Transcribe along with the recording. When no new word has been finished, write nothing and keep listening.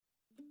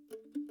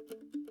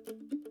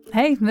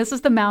Hey, this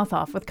is The Mouth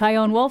Off with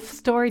Kyone Wolf,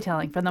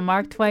 storytelling from the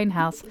Mark Twain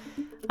House.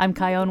 I'm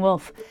Kyone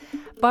Wolf.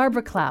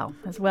 Barbara Klau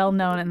is well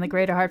known in the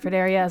greater Hartford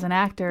area as an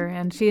actor,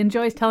 and she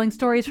enjoys telling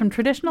stories from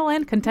traditional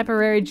and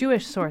contemporary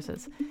Jewish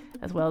sources,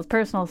 as well as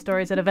personal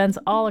stories at events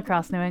all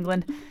across New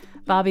England.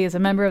 Bobby is a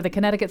member of the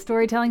Connecticut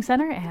Storytelling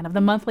Center and of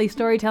the monthly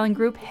storytelling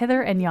group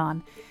Hither and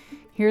Yon.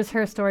 Here's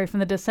her story from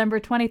the December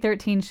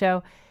 2013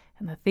 show,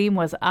 and the theme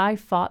was I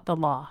Fought the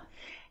Law.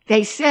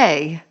 They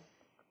say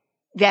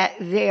that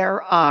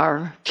there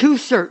are two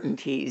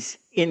certainties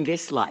in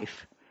this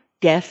life,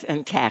 death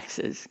and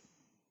taxes.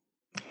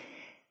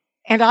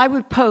 And I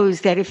would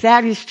pose that if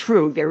that is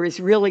true, there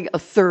is really a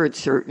third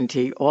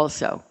certainty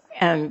also,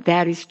 and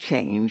that is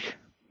change.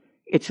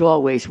 It's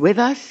always with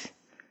us.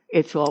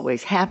 It's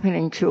always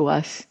happening to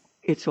us.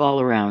 It's all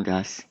around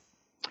us.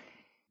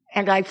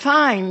 And I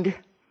find,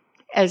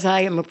 as I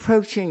am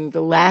approaching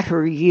the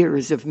latter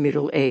years of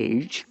middle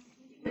age,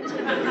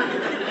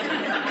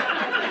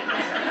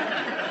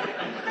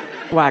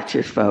 watch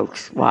it,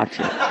 folks, watch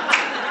it,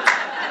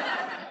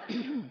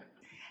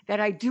 that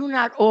I do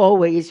not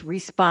always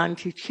respond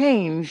to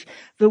change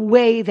the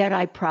way that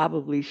I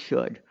probably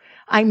should.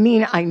 I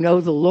mean, I know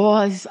the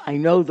laws, I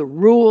know the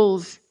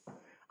rules,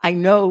 I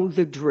know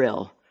the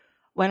drill.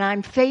 When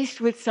I'm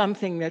faced with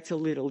something that's a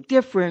little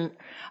different,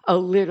 a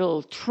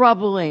little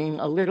troubling,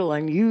 a little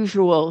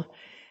unusual,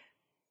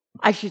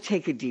 I should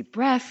take a deep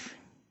breath.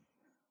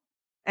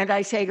 And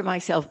I say to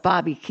myself,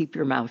 Bobby, keep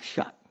your mouth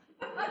shut.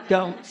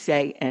 Don't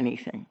say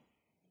anything.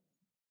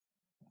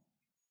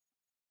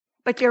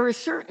 But there are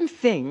certain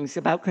things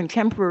about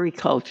contemporary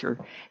culture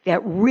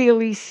that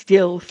really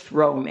still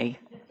throw me.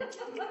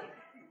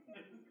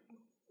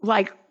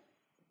 Like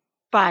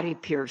body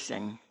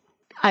piercing.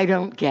 I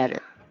don't get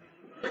it.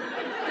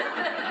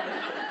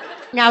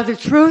 Now, the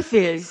truth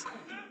is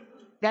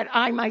that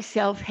I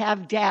myself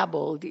have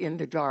dabbled in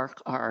the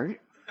dark art.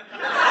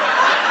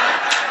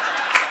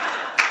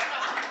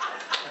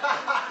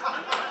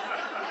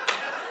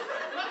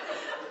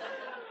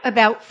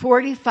 About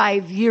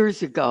 45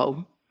 years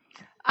ago,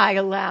 I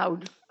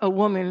allowed a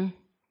woman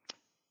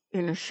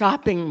in a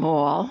shopping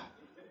mall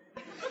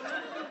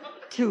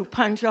to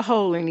punch a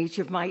hole in each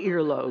of my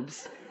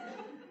earlobes.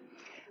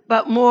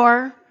 But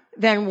more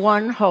than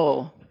one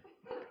hole,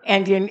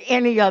 and in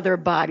any other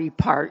body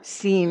part,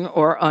 seen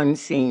or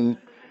unseen,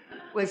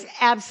 was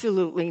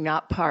absolutely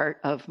not part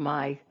of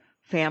my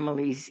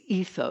family's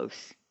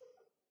ethos.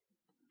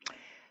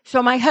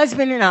 So my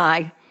husband and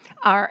I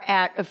are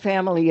at a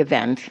family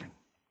event,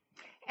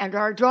 and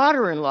our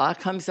daughter-in-law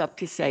comes up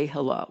to say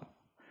hello.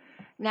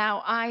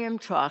 Now, I am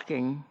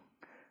talking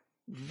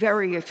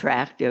very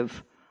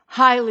attractive,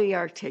 highly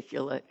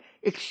articulate,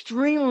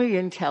 extremely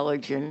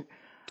intelligent,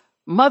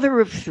 mother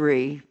of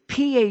three,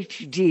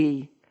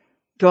 PhD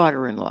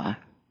daughter-in-law.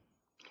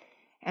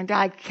 And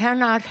I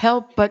cannot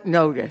help but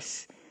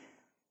notice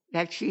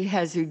that she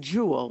has a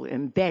jewel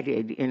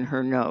embedded in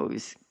her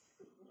nose.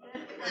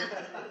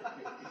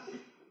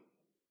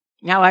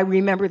 Now, I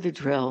remember the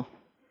drill.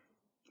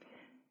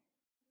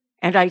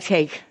 And I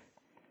take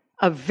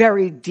a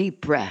very deep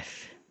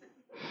breath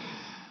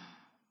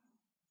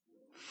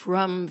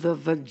from the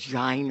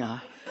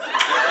vagina.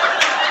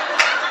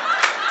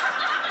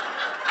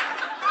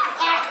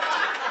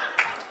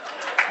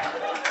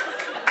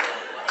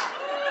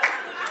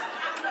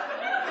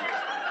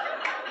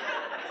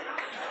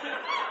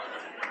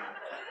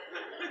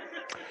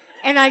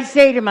 And I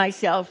say to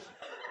myself,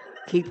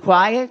 keep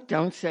quiet,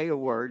 don't say a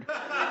word.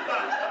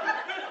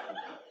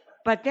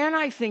 But then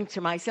I think to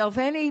myself,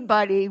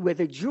 anybody with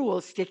a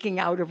jewel sticking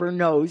out of her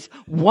nose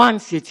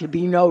wants it to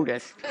be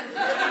noticed.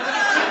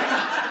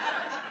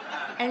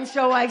 And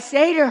so I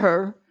say to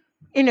her,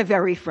 in a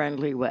very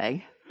friendly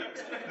way,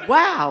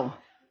 wow,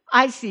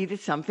 I see that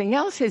something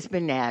else has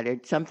been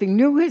added, something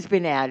new has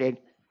been added.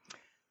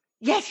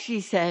 Yes,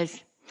 she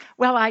says,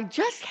 well, I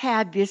just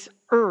had this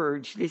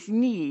urge, this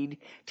need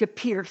to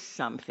pierce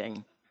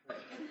something.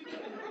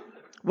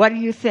 What do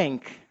you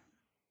think?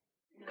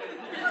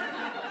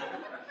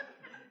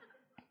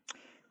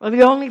 Well,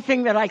 the only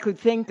thing that I could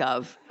think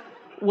of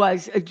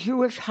was a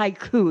Jewish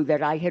haiku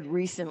that I had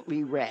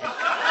recently read.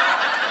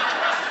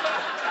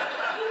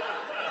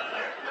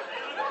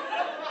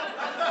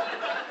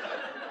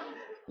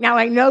 Now,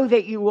 I know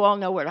that you all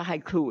know what a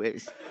haiku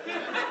is.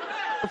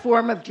 A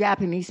form of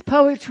Japanese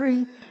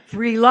poetry,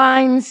 3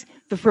 lines.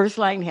 The first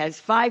line has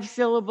 5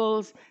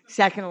 syllables,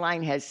 second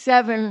line has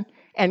 7,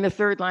 and the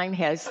third line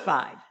has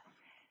 5.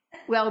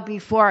 Well,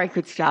 before I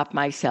could stop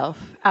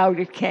myself, out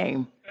it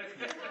came.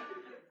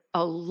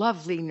 A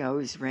lovely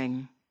nose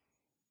ring.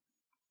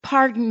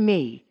 Pardon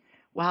me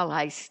while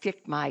I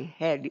stick my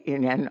head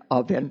in an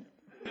oven.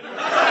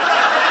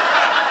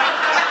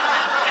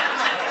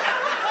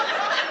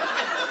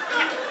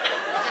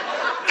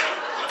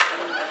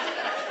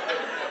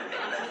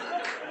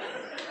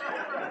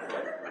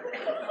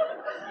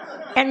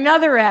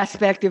 Another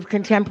aspect of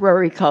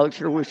contemporary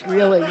culture which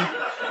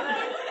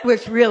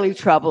really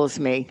troubles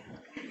me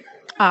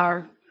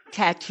are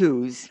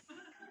tattoos.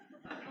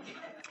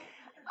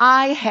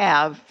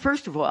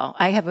 First of all,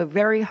 I have a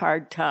very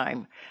hard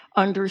time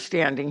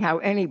understanding how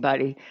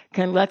anybody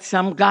can let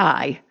some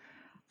guy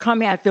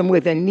come at them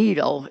with a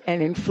needle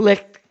and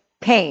inflict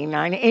pain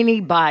on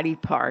any body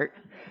part,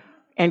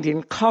 and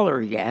in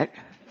color yet.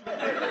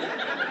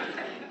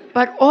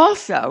 But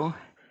also,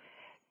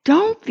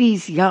 don't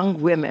these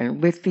young women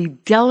with the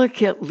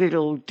delicate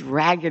little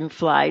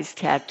dragonflies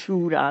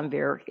tattooed on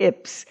their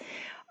hips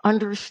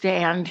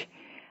understand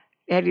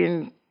that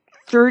in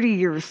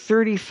 30 or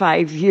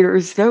 35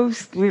 years,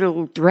 those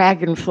little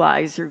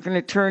dragonflies are going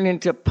to turn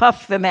into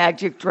Puff the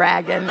Magic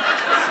Dragon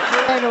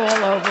spread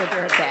all over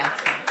their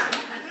backs?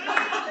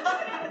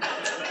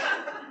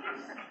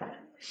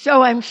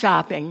 So I'm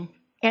shopping,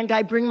 and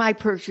I bring my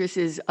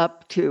purchases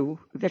up to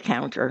the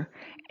counter,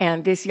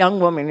 and this young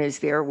woman is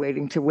there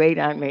waiting to wait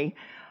on me,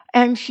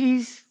 and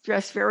she's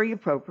dressed very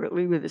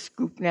appropriately with a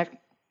scoop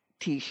neck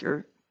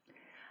t-shirt,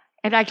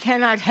 and I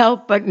cannot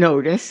help but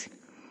notice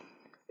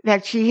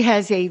that she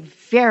has a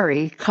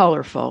very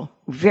colorful,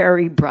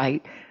 very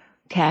bright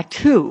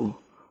tattoo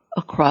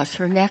across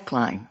her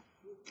neckline.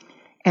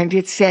 And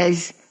it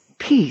says,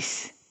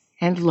 peace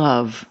and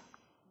love.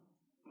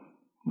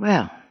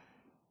 Well,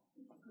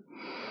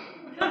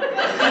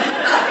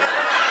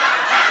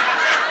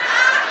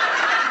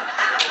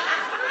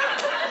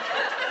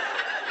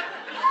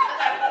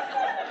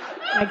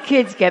 my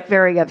kids get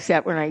very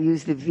upset when I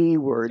use the V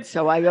word,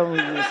 so I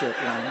only use it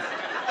once.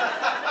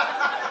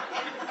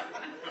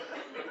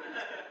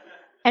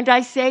 And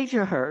I say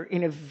to her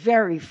in a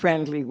very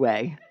friendly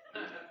way,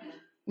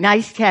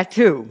 nice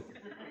tattoo.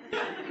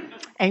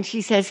 And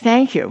she says,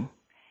 thank you.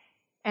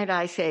 And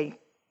I say,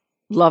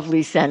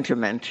 lovely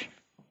sentiment.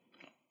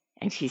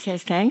 And she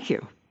says, thank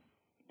you.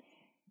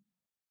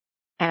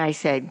 And I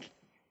said,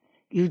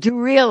 you do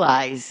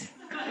realize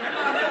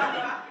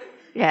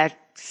that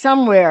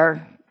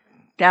somewhere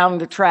down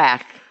the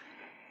track,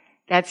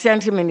 that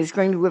sentiment is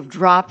going to have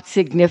dropped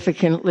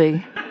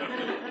significantly.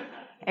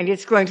 And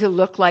it's going to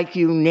look like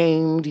you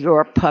named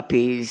your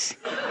puppies.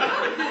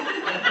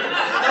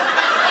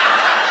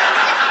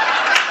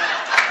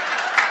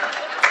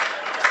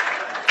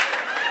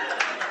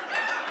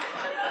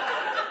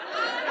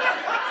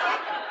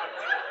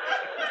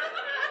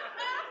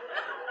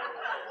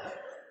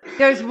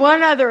 There's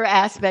one other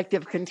aspect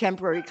of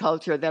contemporary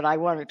culture that I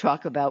want to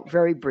talk about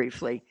very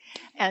briefly,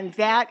 and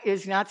that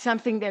is not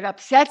something that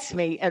upsets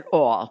me at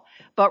all,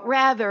 but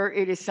rather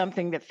it is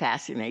something that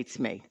fascinates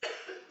me.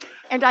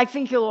 And I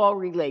think you'll all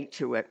relate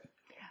to it.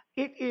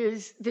 It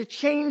is the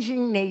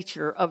changing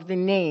nature of the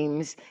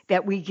names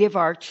that we give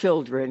our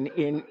children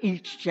in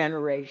each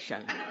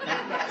generation.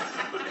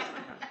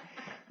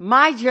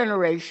 My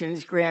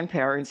generation's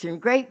grandparents and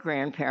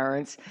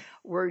great-grandparents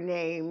were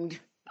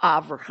named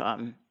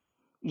Avraham,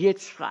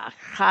 Yitzchak,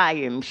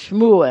 Chaim,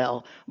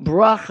 Shmuel,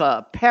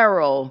 Bracha,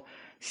 Peril,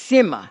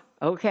 Sima,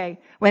 okay?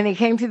 When they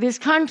came to this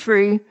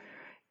country,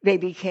 they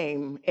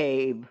became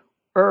Abe,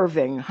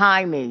 Irving,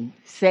 Jaime,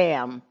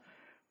 Sam.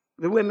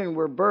 The women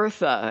were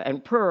Bertha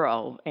and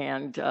Pearl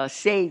and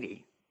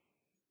Sadie.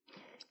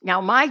 Now,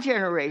 my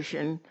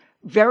generation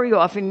very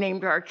often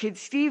named our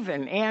kids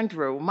Stephen,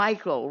 Andrew,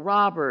 Michael,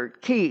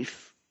 Robert,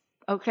 Keith,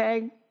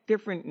 okay?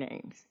 Different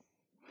names.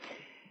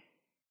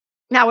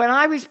 Now, when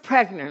I was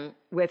pregnant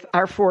with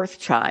our fourth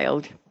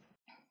child,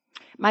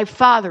 my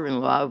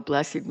father-in-law of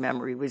blessed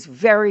memory was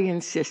very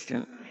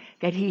insistent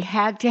that he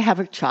had to have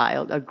a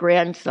child, a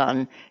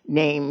grandson,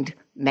 named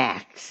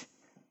Max,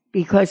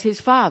 because his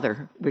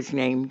father was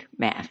named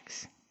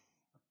Max.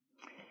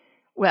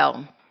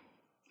 Well,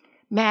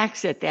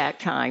 Max at that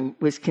time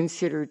was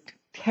considered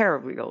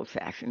terribly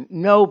old-fashioned.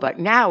 No, but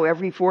now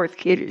every fourth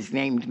kid is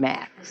named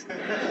Max.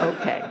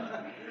 Okay.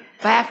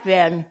 Back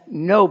then,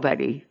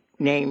 nobody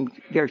named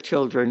their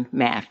children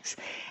Max.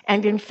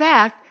 And in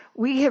fact,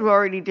 we had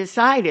already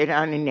decided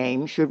on a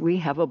name, should we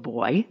have a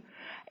boy.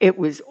 It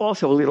was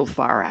also a little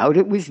far out.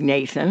 It was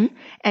Nathan,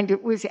 and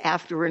it was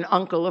after an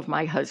uncle of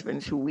my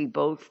husband's who we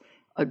both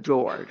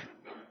adored.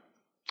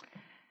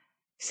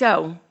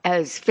 So,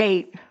 as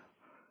fate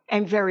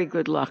and very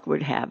good luck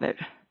would have it,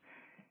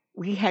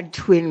 we had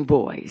twin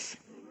boys.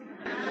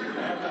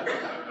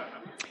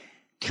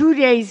 2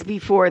 days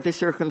before the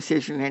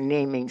circumcision and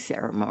naming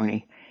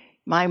ceremony,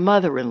 my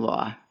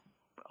mother-in-law,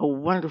 a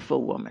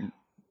wonderful woman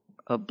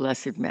of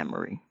blessed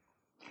memory,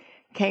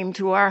 came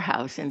to our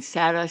house and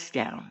sat us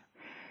down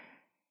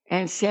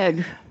and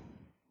said,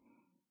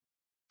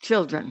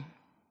 children,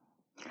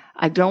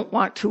 I don't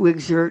want to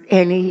exert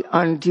any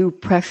undue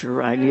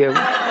pressure on you.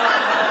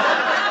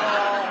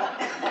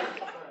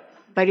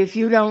 But if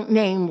you don't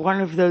name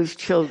one of those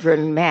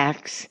children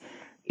Max,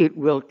 it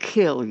will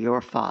kill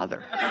your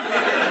father.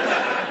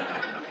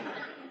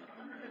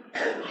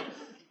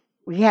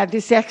 We had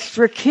this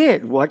extra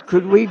kid. What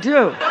could we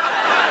do?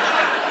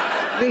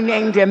 We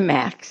named him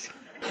Max.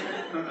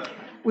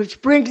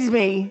 Which brings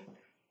me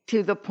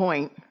to the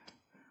point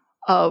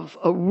of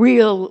a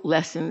real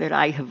lesson that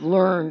I have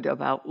learned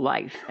about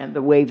life and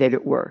the way that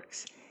it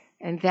works.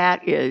 And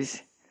that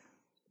is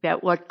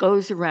that what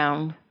goes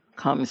around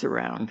comes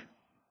around.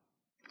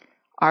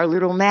 Our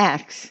little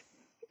Max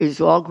is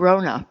all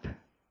grown up,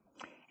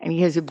 and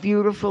he has a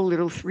beautiful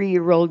little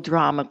 3-year-old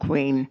drama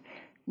queen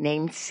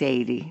named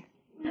Sadie.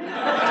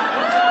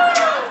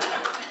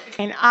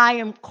 And I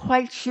am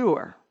quite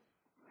sure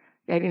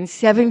that in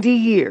 70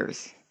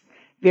 years,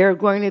 there are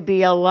going to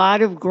be a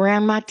lot of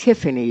Grandma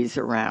Tiffanys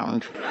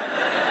around.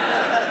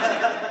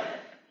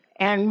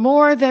 And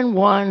more than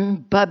one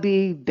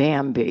Bubby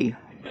Bambi.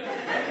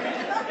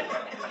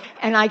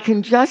 And I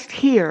can just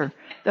hear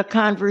the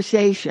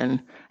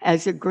conversation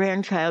as a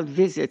grandchild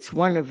visits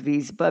one of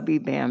these Bubby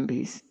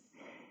Bambis.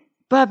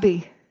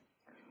 Bubby,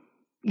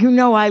 you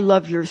know I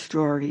love your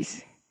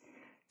stories.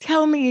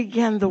 Tell me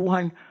again the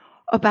one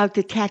about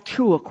the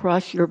tattoo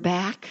across your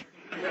back.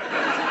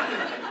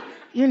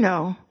 You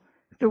know,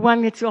 the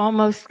one that's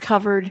almost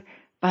covered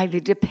by the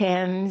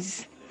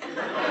Depends.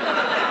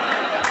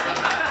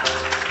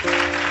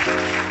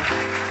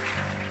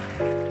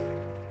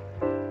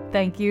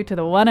 Thank you to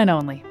the one and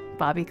only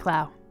Bobby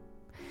Klau.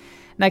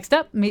 Next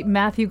up, meet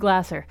Matthew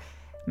Glasser.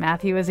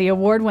 Matthew is the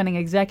award-winning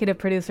executive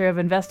producer of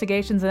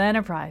Investigations and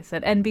Enterprise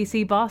at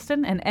NBC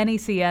Boston and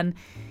NECN.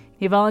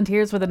 He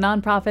volunteers with a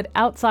nonprofit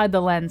Outside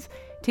the Lens,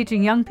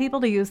 teaching young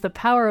people to use the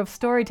power of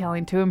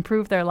storytelling to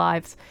improve their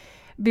lives.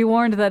 Be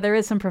warned that there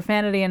is some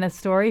profanity in this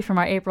story from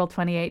our April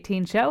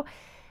 2018 show,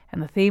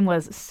 and the theme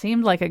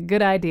seemed like a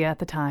good idea at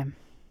the time.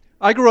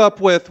 I grew up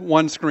with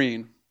one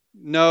screen.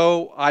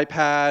 No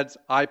iPads,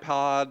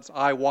 iPods,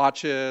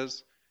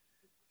 iWatches,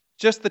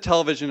 just the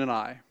television and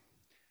I.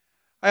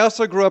 I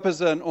also grew up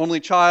as an only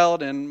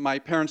child, and my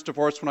parents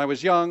divorced when I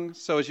was young,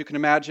 so as you can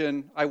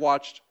imagine, I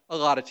watched a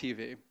lot of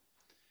TV.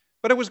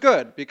 But it was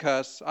good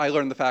because I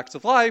learned the facts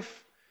of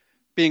life.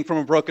 Being from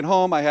a broken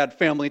home, I had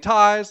family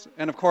ties,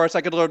 and of course,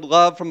 I could learn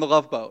love from the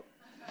Love Boat.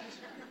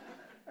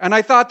 And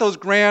I thought those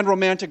grand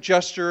romantic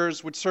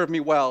gestures would serve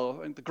me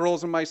well. And the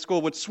girls in my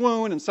school would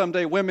swoon, and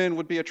someday women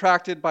would be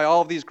attracted by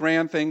all of these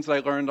grand things that I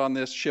learned on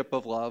this ship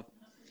of love.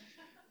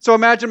 So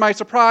imagine my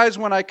surprise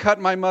when I cut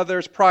my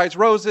mother's prize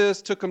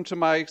roses, took them to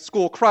my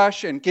school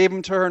crush, and gave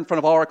them to her in front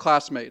of all our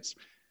classmates.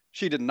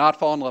 She did not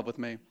fall in love with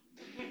me.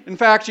 In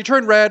fact, she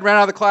turned red, ran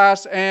out of the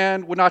class,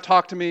 and would not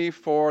talk to me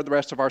for the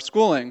rest of our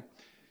schooling.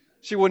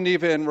 She wouldn't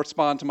even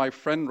respond to my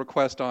friend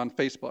request on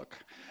Facebook.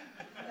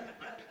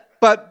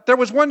 But there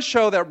was one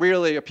show that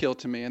really appealed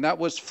to me, and that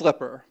was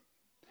Flipper.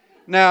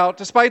 Now,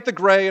 despite the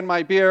gray in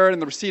my beard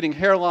and the receding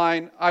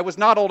hairline, I was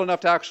not old enough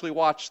to actually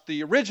watch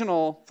the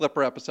original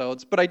Flipper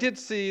episodes, but I did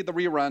see the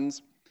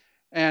reruns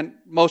and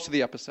most of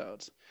the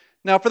episodes.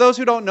 Now, for those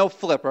who don't know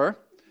Flipper,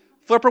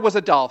 Flipper was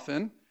a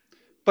dolphin,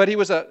 but he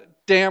was a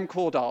damn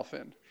cool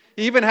dolphin.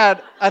 He even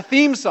had a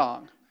theme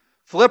song.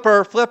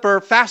 Flipper,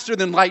 Flipper, faster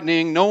than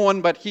lightning, no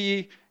one but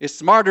he is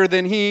smarter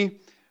than he.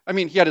 I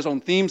mean, he had his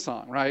own theme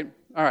song, right?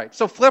 All right,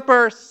 so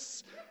Flipper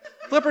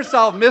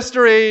solved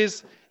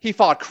mysteries, he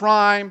fought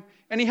crime,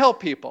 and he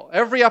helped people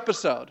every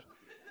episode.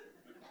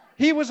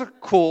 He was a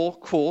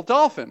cool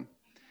dolphin.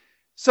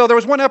 So there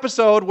was one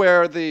episode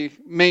where the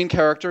main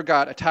character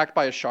got attacked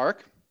by a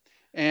shark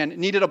and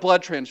needed a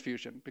blood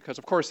transfusion, because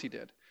of course he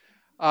did.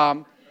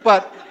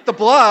 But the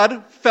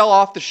blood fell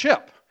off the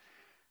ship,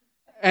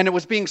 and it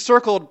was being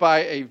circled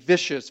by a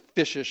vicious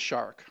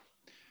shark.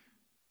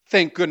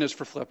 Thank goodness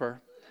for Flipper.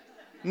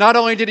 Not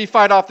only did he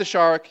fight off the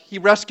shark, he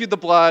rescued the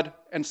blood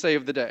and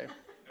saved the day.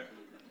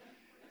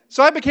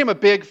 So I became a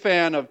big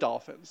fan of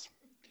dolphins.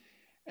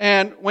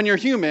 And when you're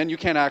human, you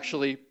can't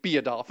actually be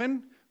a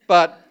dolphin.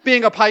 But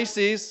being a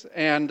Pisces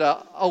and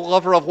a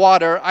lover of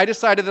water, I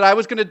decided that I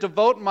was going to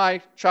devote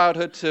my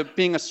childhood to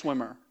being a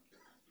swimmer.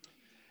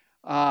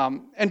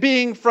 And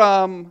being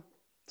from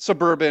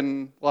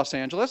suburban Los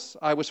Angeles,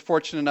 I was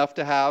fortunate enough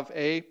to have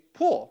a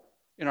pool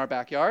in our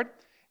backyard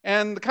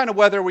and the kind of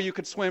weather where you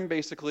could swim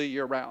basically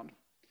year-round.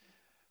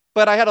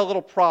 But I had a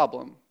little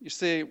problem. You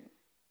see,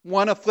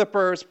 one of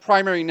Flipper's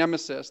primary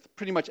nemesis,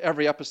 pretty much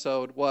every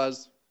episode,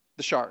 was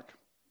the shark.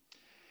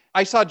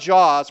 I saw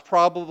Jaws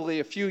probably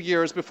a few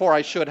years before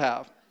I should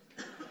have.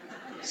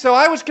 So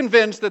I was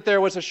convinced that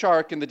there was a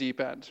shark in the deep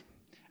end.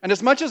 And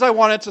as much as I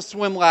wanted to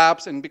swim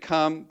laps and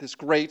become this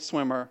great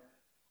swimmer,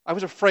 I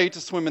was afraid to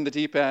swim in the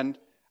deep end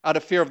out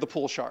of fear of the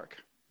pool shark.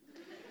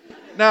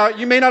 Now,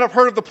 you may not have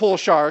heard of the pool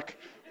shark,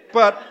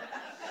 but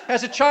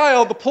as a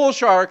child, the pool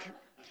shark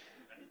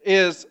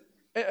is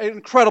an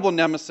incredible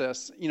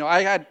nemesis. You know,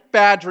 I had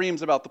bad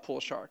dreams about the pool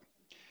shark.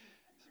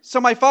 So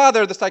my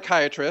father, the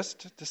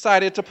psychiatrist,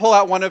 decided to pull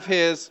out one of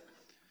his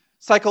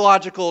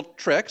psychological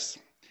tricks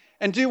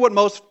and do what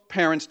most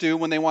parents do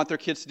when they want their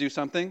kids to do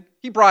something.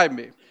 He bribed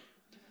me.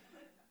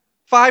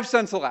 5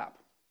 cents a lap.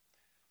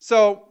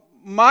 So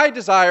my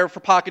desire for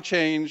pocket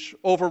change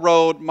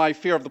overrode my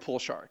fear of the pool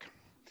shark.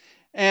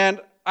 And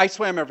I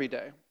swam every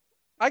day.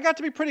 I got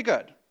to be pretty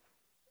good.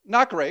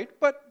 Not great,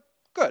 but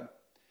good.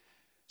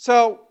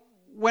 So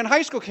when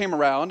high school came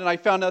around and I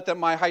found out that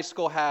my high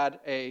school had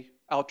an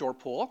outdoor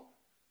pool,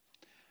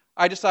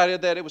 I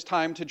decided that it was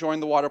time to join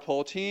the water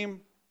polo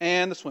team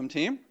and the swim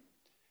team,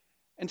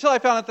 until I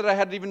found out that I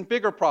had an even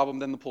bigger problem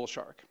than the pool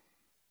shark.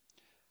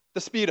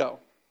 The Speedo.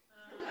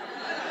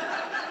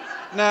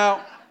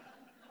 Now,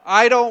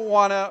 I don't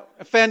want to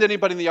offend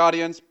anybody in the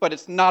audience, but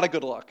it's not a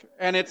good look.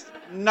 And it's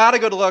not a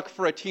good look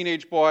for a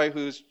teenage boy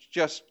who's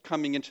just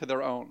coming into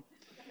their own.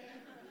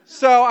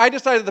 So I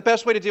decided the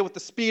best way to deal with the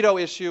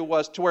Speedo issue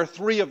was to wear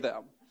 3 of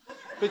them.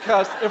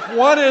 Because if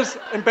one is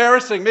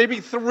embarrassing, maybe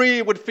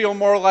 3 would feel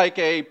more like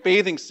a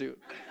bathing suit.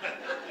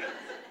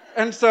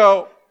 And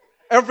so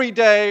every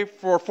day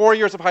for 4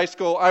 years of high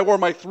school, I wore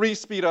my 3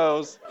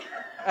 Speedos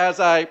as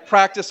I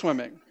practiced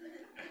swimming.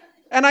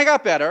 And I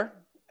got better,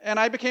 and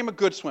I became a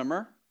good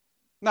swimmer.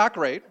 Not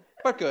great,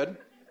 but good.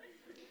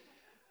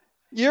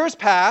 Years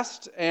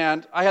passed,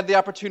 and I had the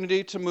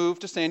opportunity to move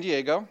to San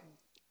Diego.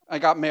 I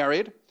got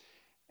married,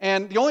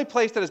 and the only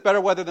place that has better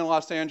weather than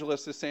Los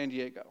Angeles is San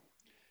Diego.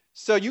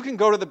 So you can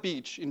go to the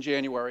beach in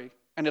January,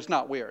 and it's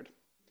not weird.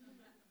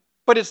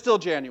 But it's still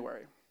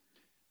January.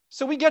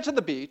 So we get to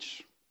the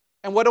beach,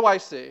 and what do I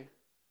see?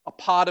 A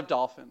pod of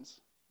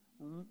dolphins.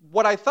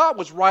 What I thought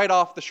was right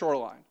off the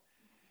shoreline.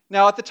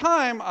 Now, at the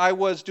time, I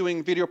was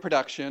doing video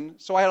production,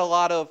 so I had a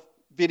lot of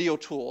video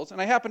tools,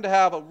 and I happened to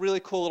have a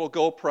really cool little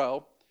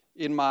GoPro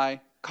in my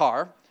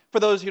car. For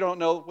those who don't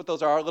know what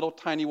those are, little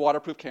tiny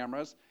waterproof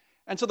cameras.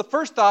 And so the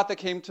first thought that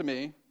came to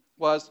me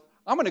was,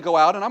 I'm going to go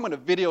out and I'm going to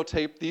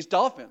videotape these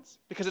dolphins,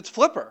 because it's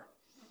Flipper.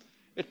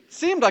 It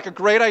seemed like a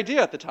great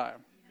idea at the time.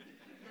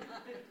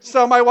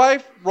 So my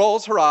wife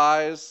rolls her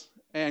eyes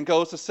and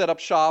goes to set up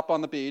shop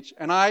on the beach,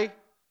 and I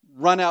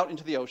run out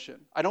into the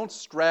ocean. I don't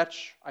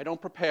stretch, I don't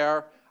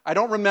prepare, I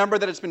don't remember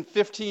that it's been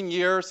 15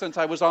 years since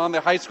I was on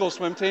the high school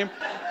swim team.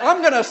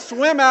 I'm going to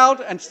swim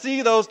out and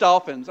see those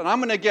dolphins, and I'm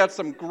going to get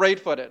some great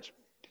footage.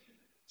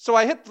 So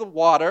I hit the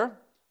water,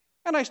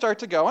 and I start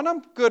to go, and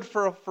I'm good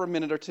for a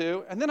minute or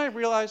two, and then I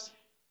realize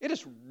it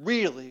is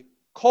really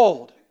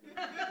cold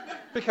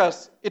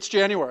because it's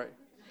January.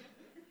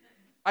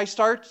 I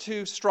start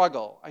to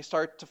struggle. I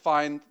start to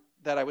find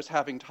that I was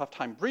having a tough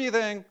time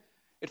breathing.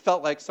 It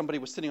felt like somebody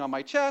was sitting on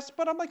my chest,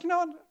 but I'm like, you know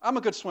what? I'm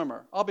a good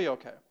swimmer. I'll be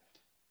okay.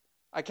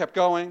 I kept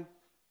going.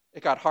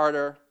 It got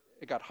harder.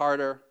 It got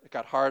harder. It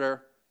got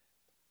harder.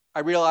 I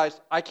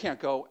realized I can't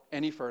go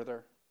any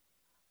further.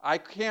 I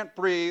can't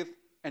breathe,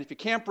 and if you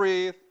can't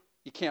breathe,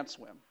 you can't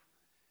swim.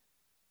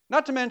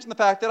 Not to mention the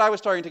fact that I was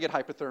starting to get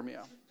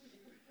hypothermia.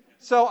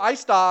 So I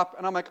stop,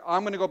 and I'm like,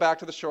 I'm going to go back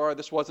to the shore.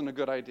 This wasn't a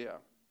good idea.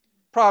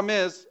 Problem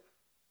is,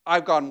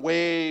 I've gone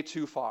way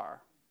too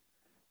far.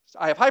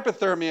 I have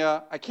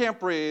hypothermia. I can't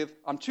breathe.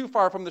 I'm too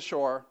far from the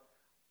shore.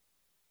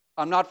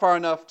 I'm not far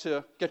enough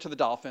to get to the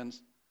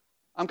dolphins.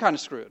 I'm kind of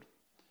screwed.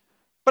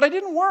 But I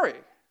didn't worry.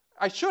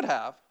 I should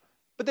have.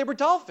 But they were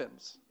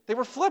dolphins. They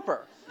were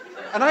Flipper.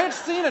 And I had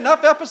seen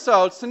enough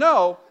episodes to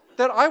know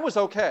that I was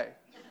okay.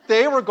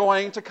 They were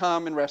going to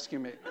come and rescue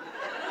me.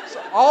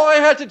 So all I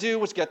had to do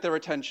was get their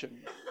attention.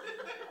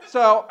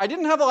 So I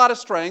didn't have a lot of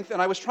strength,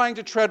 and I was trying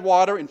to tread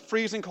water in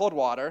freezing cold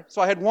water.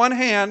 So I had one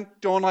hand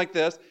going like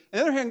this, and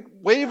the other hand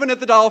waving at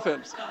the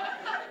dolphins.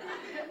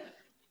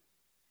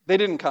 They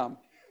didn't come.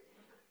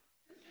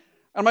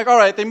 I'm like, all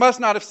right, they must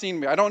not have seen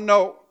me. I don't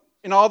know.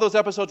 In all those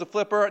episodes of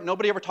Flipper,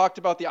 nobody ever talked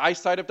about the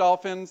eyesight of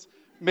dolphins.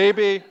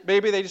 Maybe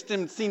they just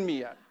didn't see me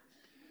yet.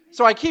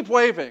 So I keep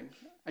waving.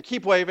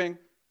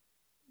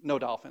 No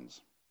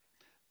dolphins.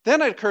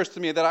 Then it occurs to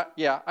me that,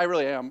 I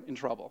really am in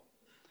trouble.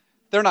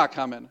 They're not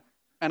coming,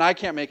 and I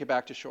can't make it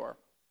back to shore.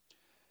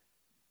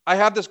 I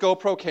have this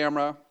GoPro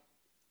camera.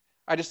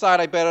 I decide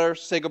I better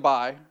say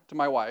goodbye to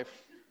my wife.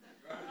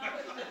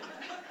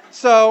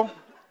 So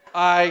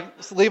I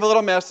leave a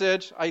little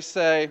message. I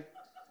say,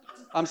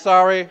 I'm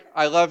sorry,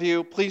 I love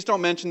you. Please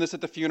don't mention this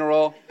at the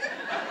funeral.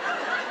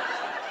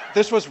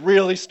 This was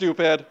really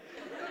stupid.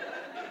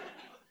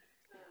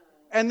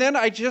 And then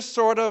I just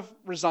sort of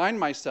resigned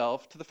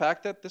myself to the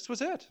fact that this was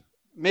it.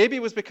 Maybe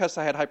it was because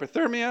I had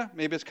hypothermia.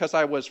 Maybe it's because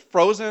I was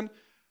frozen.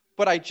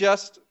 But I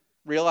just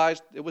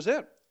realized it was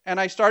it. And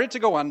I started to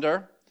go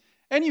under.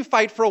 And you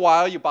fight for a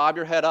while. You bob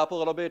your head up a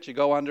little bit. You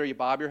go under. You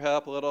bob your head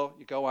up a little.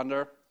 You go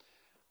under.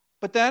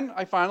 But then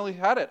I finally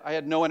had it. I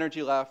had no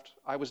energy left.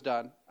 I was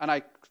done. And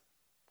I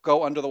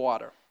go under the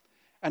water.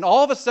 And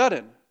all of a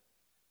sudden,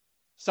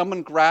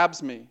 someone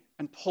grabs me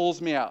and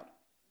pulls me out.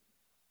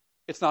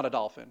 It's not a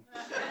dolphin.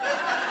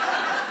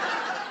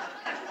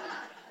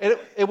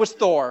 It was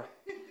Thor.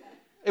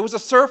 It was a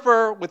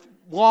surfer with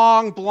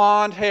long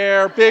blonde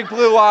hair, big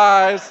blue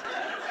eyes.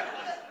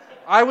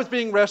 I was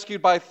being rescued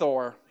by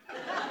Thor.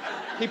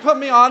 He put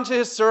me onto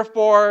his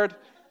surfboard,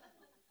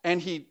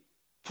 and he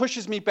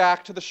pushes me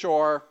back to the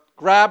shore,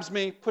 grabs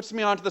me, puts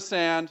me onto the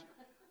sand.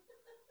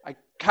 I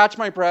catch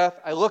my breath.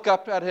 I look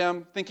up at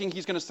him, thinking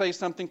he's going to say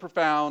something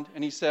profound,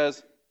 and he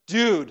says,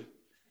 "Dude,"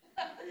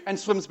 and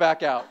swims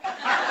back out.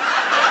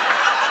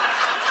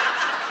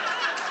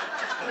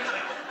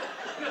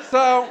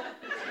 So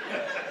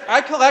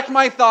I collect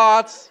my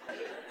thoughts.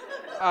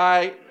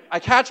 I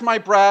catch my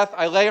breath.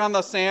 I lay on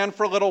the sand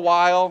for a little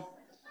while.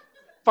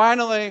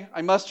 Finally,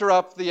 I muster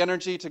up the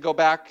energy to go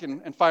back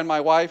and find my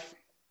wife.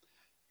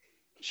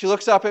 She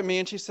looks up at me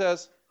and she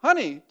says,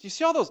 "Honey, do you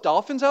see all those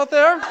dolphins out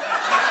there?"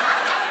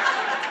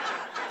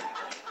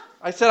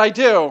 I said, "I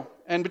do.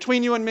 And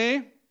between you and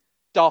me,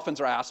 dolphins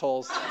are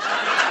assholes."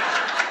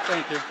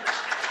 Thank you.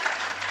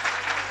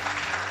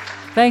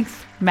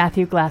 Thanks,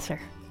 Matthew Glasser.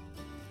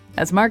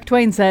 As Mark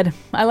Twain said,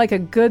 I like a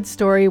good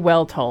story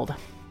well told.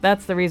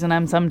 That's the reason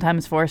I'm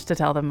sometimes forced to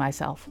tell them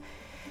myself.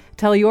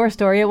 Tell your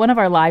story at one of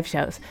our live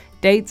shows.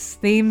 Dates,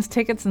 themes,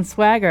 tickets, and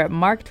swag are at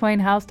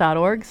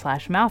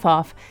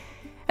marktwainhouse.org/mouthoff.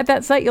 At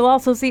that site, you'll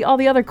also see all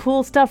the other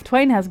cool stuff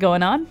Twain has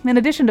going on, in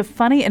addition to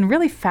funny and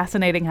really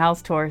fascinating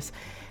house tours.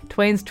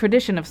 Twain's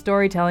tradition of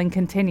storytelling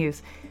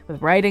continues,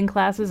 with writing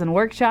classes and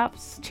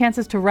workshops,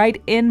 chances to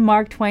write in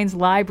Mark Twain's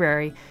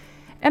library,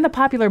 and the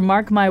popular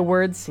Mark My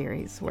Words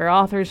series, where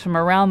authors from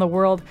around the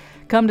world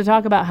come to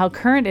talk about how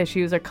current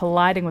issues are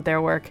colliding with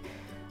their work.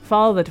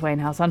 Follow the Twain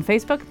House on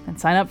Facebook and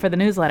sign up for the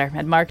newsletter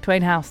at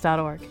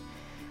marktwainhouse.org.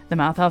 The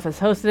Mouth Off is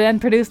hosted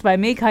and produced by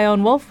me,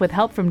 Chion Wolf, with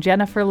help from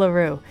Jennifer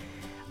LaRue.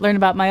 Learn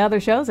about my other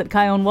shows at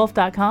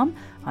chionwolf.com,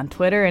 on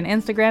Twitter and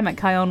Instagram at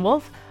Chion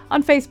Wolf,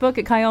 on Facebook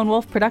at Chion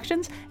Wolf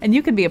Productions, and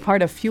you can be a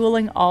part of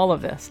fueling all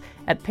of this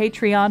at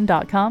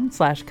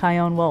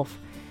patreon.com/Chion Wolf.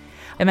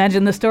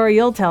 Imagine the story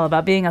you'll tell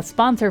about being a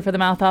sponsor for the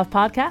Mouth Off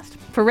podcast.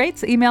 For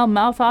rates, email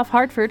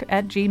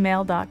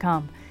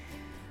mouthoffhartford@gmail.com.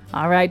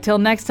 All right, till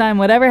next time,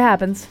 whatever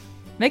happens,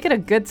 make it a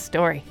good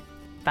story.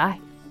 Bye.